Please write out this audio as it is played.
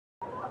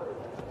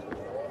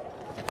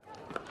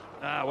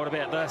Ah, what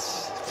about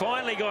this?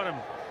 Finally got him.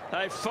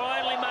 They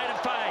finally made him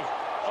pay.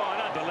 Oh, I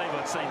don't believe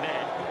I've seen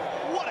that.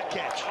 What a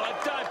catch. I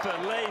don't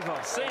believe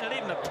I've seen it.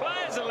 Even the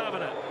players are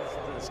loving it.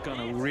 It's going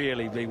to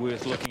really be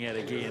worth looking at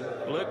again.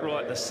 Luke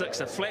Wright, the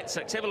six, a flat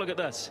six. Have a look at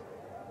this.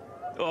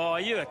 Oh,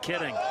 you are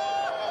kidding.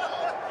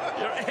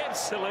 You're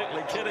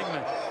absolutely kidding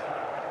me.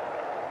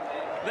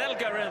 That'll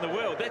go around the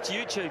world. That's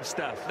YouTube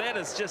stuff. That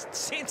is just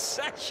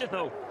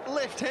sensational.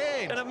 Left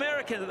hand. In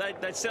America,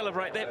 they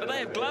celebrate that, but they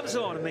have gloves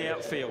on in the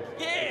outfield.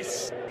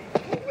 Yes!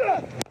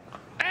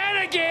 And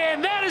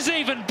again, that is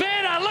even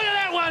better. Look at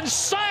that one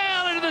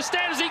sail into the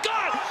stands. He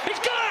got it! He's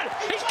got it!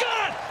 He's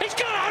got it! He's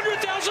got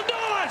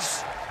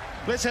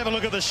 $100,000! Let's have a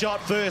look at the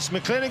shot first.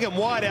 McClenaghan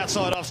wide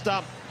outside off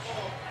stump.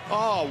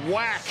 Oh,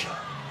 whack.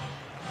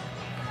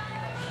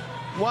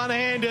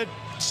 One-handed,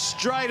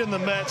 straight in the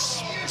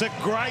mitts. It's a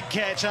great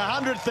catch,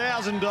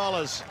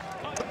 $100,000.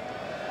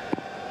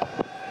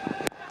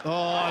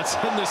 Oh, it's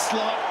in the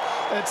slot.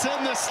 It's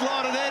in the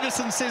slot, and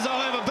Anderson says, I'll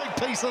have a big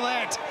piece of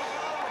that.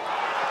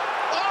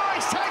 Oh,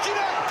 he's taking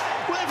it.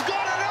 We've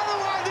got another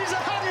one. There's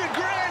 $100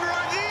 grand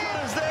right there.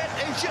 What is that?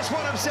 He's just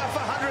won himself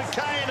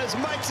 $100K, and his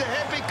mates are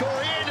happy.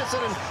 Corey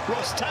Anderson and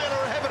Ross Taylor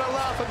are having a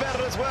laugh about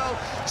it as well.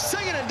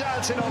 Singing and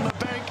dancing on the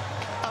bank.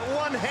 A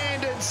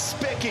one-handed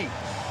specky.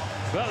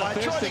 Well, I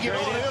tried to get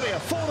on earlier.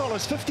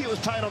 $4.50 it was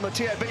paid on the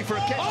TAB for a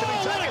catch to be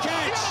taken. The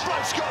other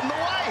bloke's got in the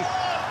way.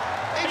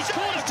 He's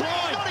caught it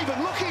blind. Not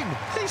even looking.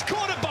 He's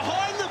caught it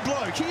behind the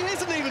bloke. He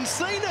hasn't even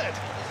seen it.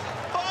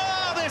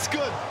 Oh, that's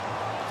good.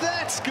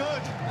 That's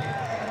good.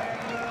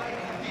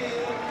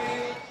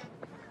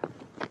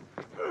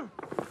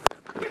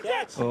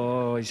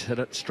 Oh, he's hit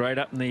it straight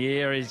up in the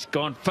air. He's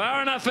gone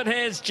far enough, it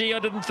has. Gee, I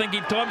didn't think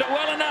he'd timed it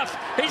well enough.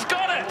 He's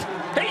got it.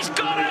 He's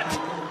got it.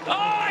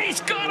 Oh,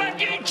 he's got it,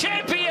 you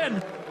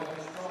champion.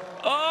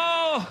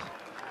 Oh,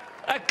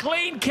 a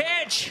clean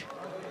catch.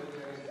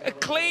 A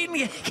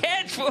clean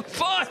catch for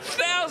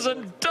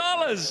 $5,000.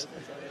 It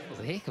was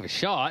a heck of a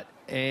shot.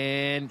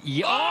 And oh,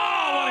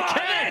 what a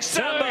catch! That's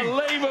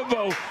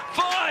unbelievable.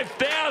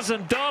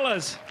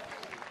 $5,000.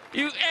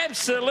 You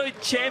absolute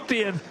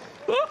champion.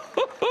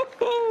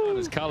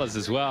 his colours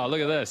as well.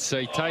 Look at this. So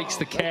he takes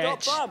the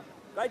catch.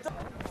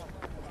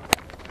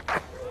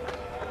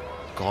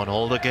 Gone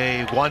all the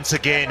game once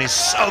again. Is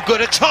so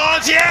good a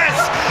chance. Yes,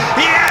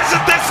 he has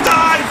it this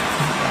time.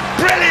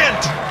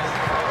 Brilliant,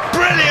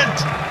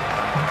 brilliant,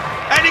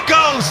 and it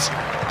goes.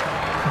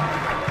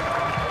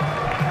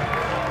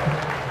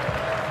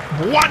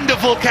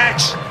 Wonderful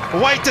catch.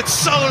 Waited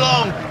so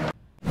long.